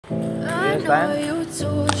understand?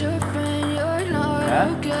 Huh?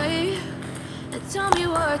 Tell me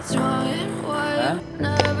what's wrong and why you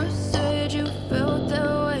never said you felt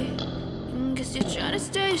that way. Guess you're trying to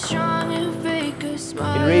stay strong and fake a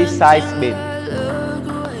smile. In reach side spin. Look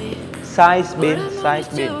away. Side spin, side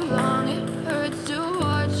spin. Too long, it hurts to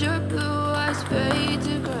watch your blue eyes fade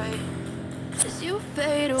to gray as you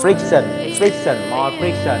fade away. Friction, friction, more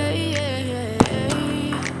friction.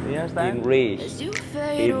 Do you understand? In reach,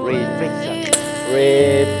 friction.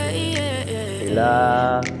 Rip,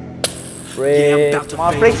 relax. Breathe.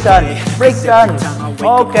 More friction, friction.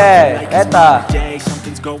 Okay, better.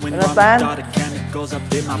 Understand?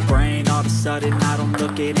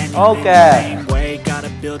 Okay. Gotta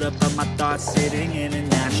build up of my thoughts sitting in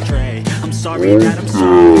an ashtray. I'm sorry that I'm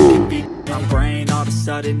so my brain. All of a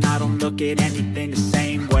sudden I don't look at anything the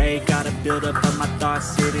same way. Gotta build up of my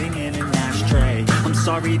thoughts sitting in an ashtray. I'm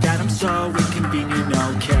sorry that I'm so inconvenient,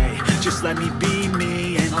 okay. Just let me be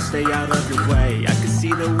me and I'll stay out of your way. I can see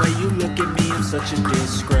the way you look at me, I'm such a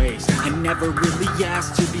disgrace. I never really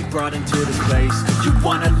asked to be brought into this place. You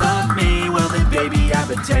wanna love me? Well then baby have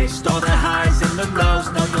a taste. All the highs and the lows,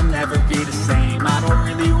 no you'll never be the same. I don't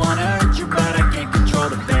really wanna hurt you but I can't control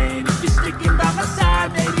the pain. If you're sticking by my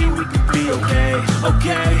side, maybe we could be okay.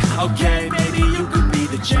 Okay, maybe you could be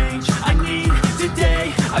the change I need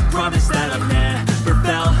today. I promise that I've never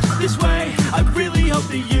felt this way. I really hope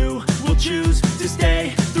that you will choose to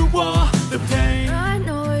stay through all the pain. I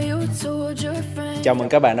know you told your friend. Chào mừng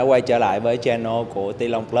các bạn đã quay trở lại với channel của Ti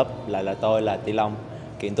Long Club. Lại là tôi là Ti Long,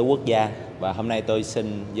 kiện tố quốc gia. Và hôm nay tôi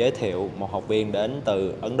xin giới thiệu một học viên đến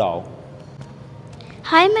từ Ấn Độ.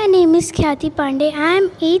 Hi, my name is Khyati Pandey. I am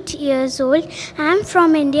 8 years old. I am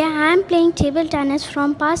from India. I am playing table tennis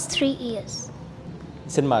from past 3 years.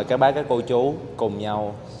 Xin mời các bác các cô chú cùng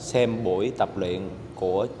nhau xem buổi tập luyện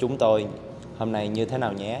của chúng tôi hôm nay như thế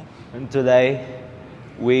nào nhé. Today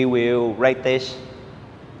we will practice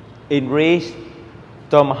in reach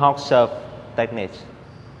Tomahawk Serve technique.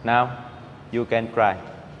 Now you can try.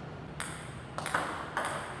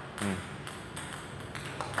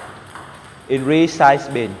 In reach side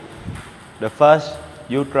spin. The first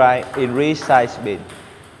you try in reach side spin.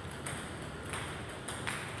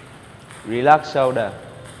 Relax shoulder.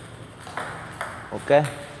 Okay.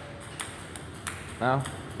 Now.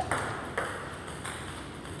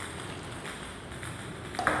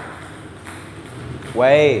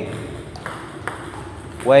 Way.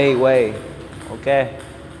 Okay.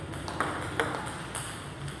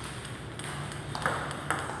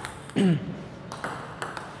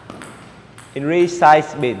 In reach side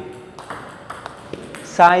spin.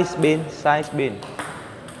 Side spin.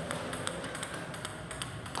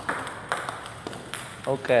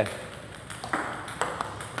 Okay.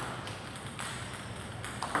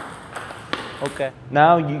 Okay.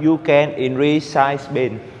 Now you can in reach side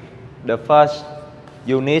spin. The first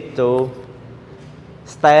you need to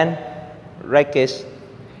stand racket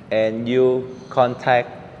and you contact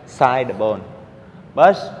side the ball.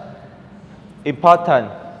 But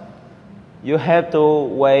important, you have to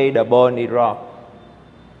weigh the ball in drop.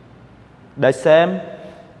 The same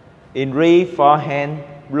in reach forehand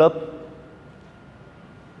loop.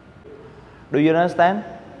 Do you understand?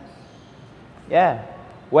 Yeah.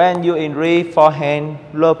 When you in reach forehand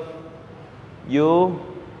loop, you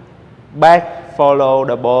back follow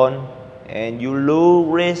the ball and you lose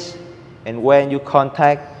wrist, and when you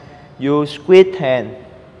contact, you squeeze hand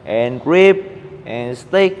and grip and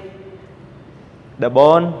stick the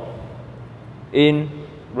ball in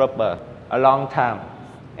rubber a long time.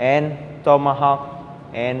 And Tomahawk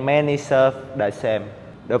and many serve the same.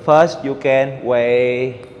 The first you can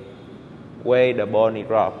weigh the ball in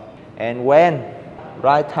drop, and when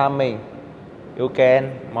right timing you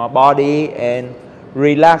can more body and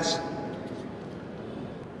relax.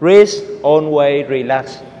 Wrist always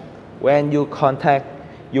relax. When you contact,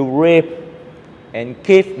 you grip and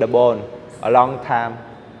keep the ball a long time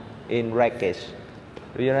in racket.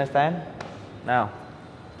 Do you understand? Now.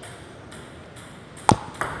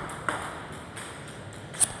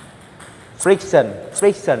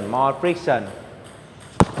 Friction, more friction.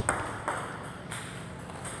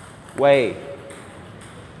 Way.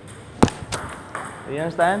 Do you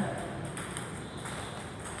understand?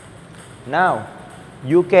 Now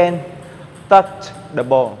you can touch the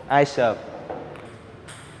ball. I serve.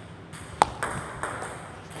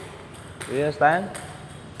 Do you understand?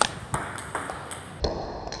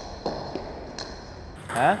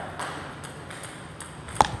 Huh?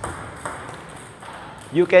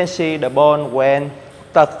 You can see the ball when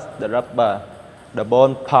touch the rubber. The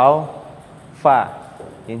ball power far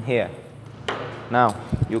in here. Now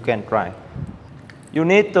you can try. You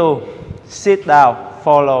need to sit down,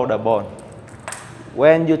 follow the ball.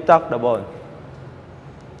 When you touch the ball,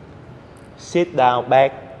 sit down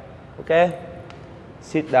back, okay?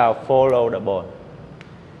 Sit down, follow the ball.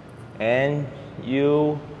 And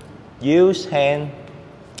you use hand,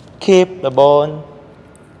 keep the ball,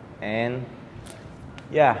 and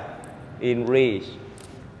yeah, in reach,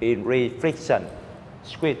 friction,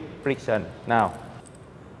 squeeze, friction. Now,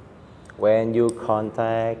 when you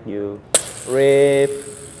contact, you rip,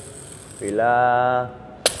 relax,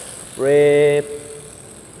 rip,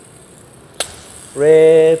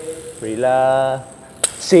 relax,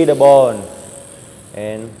 see the ball,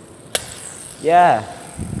 and yeah.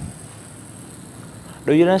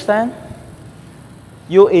 Do you understand?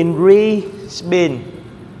 You in re-spin,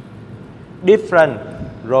 different,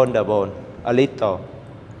 roll the ball a little,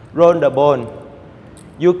 roll the ball,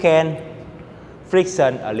 you can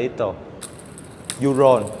friction a little, you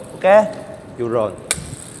roll, okay? You roll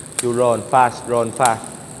fast,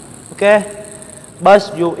 okay?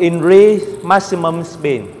 But you in maximum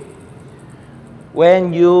spin.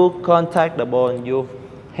 When you contact the ball, you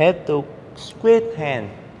have to squeeze hand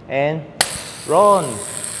and roll,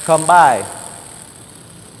 combine.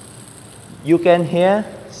 You can hear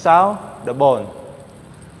sound the ball.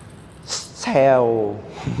 Tail.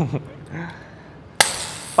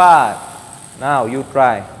 Fast. Now you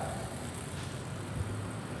try.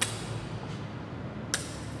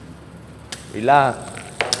 Relax.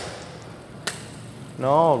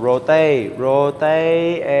 No, rotate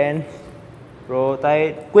and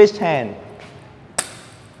rotate. Squeeze hand.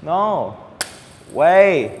 No.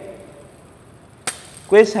 Wait.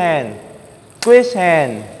 Squeeze hand. Squeeze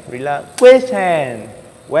hand. Relax. Squeeze hand.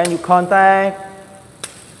 When you contact.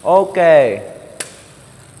 Okay.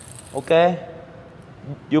 Okay.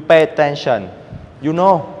 You pay attention. You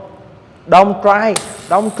know. Don't try.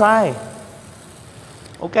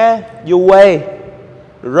 Okay. You wait.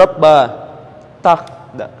 Rubber. Touch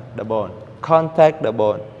the ball. Contact the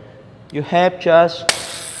ball. You have just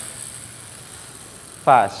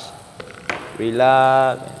fast.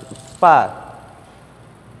 Relax. Fast.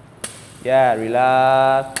 Yeah,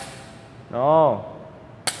 relax. No.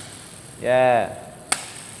 Yeah.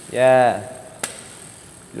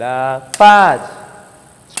 Relax. Fast.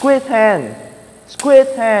 Squeeze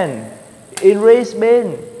hand. In raise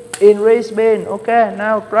bin. Okay,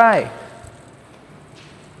 now try.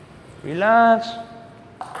 Relax.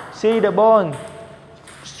 See the ball.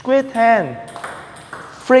 Squeeze hand.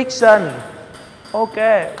 Friction.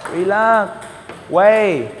 Okay, relax.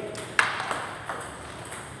 Wait.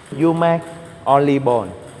 You make only ball.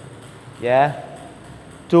 Yeah.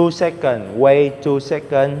 2 seconds. Wait 2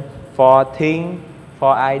 seconds for think,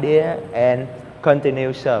 for idea, and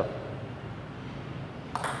continue serve.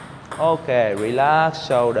 Okay, relax,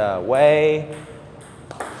 shoulder, wait,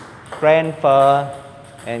 transfer,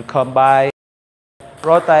 and combine.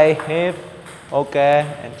 Rotate hip. Okay,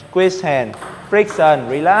 and squeeze hand. Friction,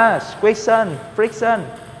 relax, friction.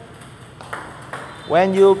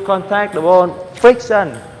 When you contact the ball,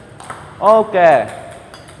 friction. Okay.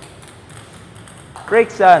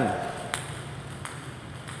 Friction.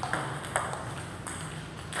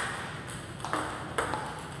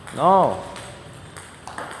 No.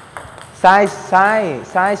 Side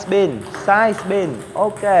spin.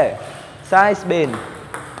 Okay. Side spin.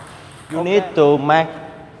 You need to make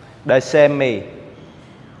the semi.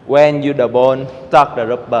 When you the ball touch the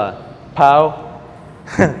rubber, pow.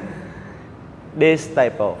 This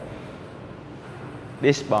type of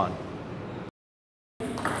this ball.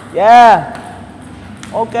 Yeah.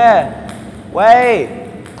 Okay. Wait.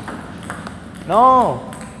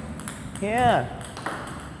 No. Here.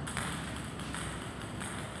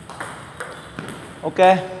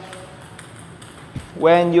 Okay.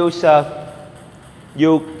 When you serve,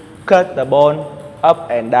 you cut the ball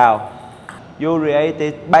up and down. You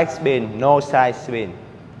create backspin, no side spin.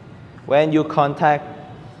 When you contact,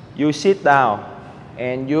 you sit down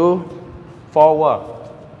and you forward,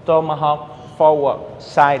 tomahawk forward,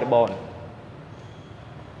 side the ball.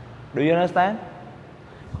 Do you understand?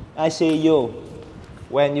 I see you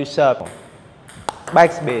when you serve,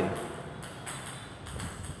 backspin.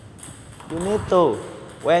 You need to,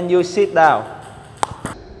 when you sit down,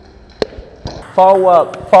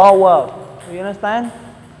 forward. Do you understand?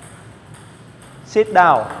 Sit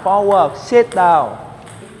down, forward, sit down.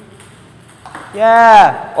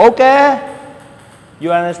 Yeah, okay.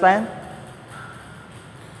 You understand?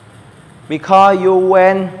 Because you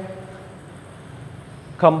when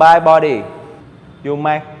combine body, you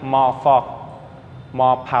make more force,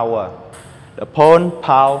 more power. The pole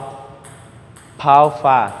power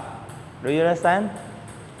fast. Do you understand?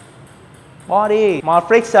 Body. More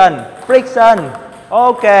friction. Friction.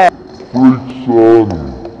 Okay. Friction.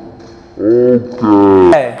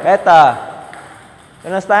 Okay. Better.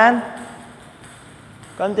 You understand?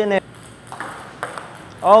 Continue.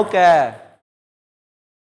 Ok.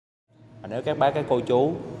 Và nếu các bác các cô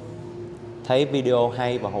chú thấy video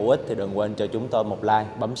hay và hữu ích thì đừng quên cho chúng tôi một like,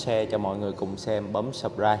 bấm share cho mọi người cùng xem, bấm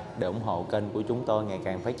subscribe để ủng hộ kênh của chúng tôi ngày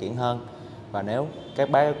càng phát triển hơn. Và nếu các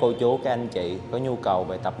bác các cô chú, các anh chị có nhu cầu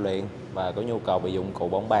về tập luyện và có nhu cầu về dụng cụ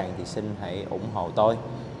bóng bàn thì xin hãy ủng hộ tôi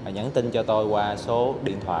và nhắn tin cho tôi qua số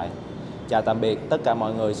điện thoại. Chào tạm biệt tất cả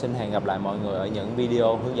mọi người, xin hẹn gặp lại mọi người ở những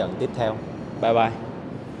video hướng dẫn tiếp theo. Bye bye.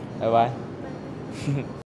 Bye bye.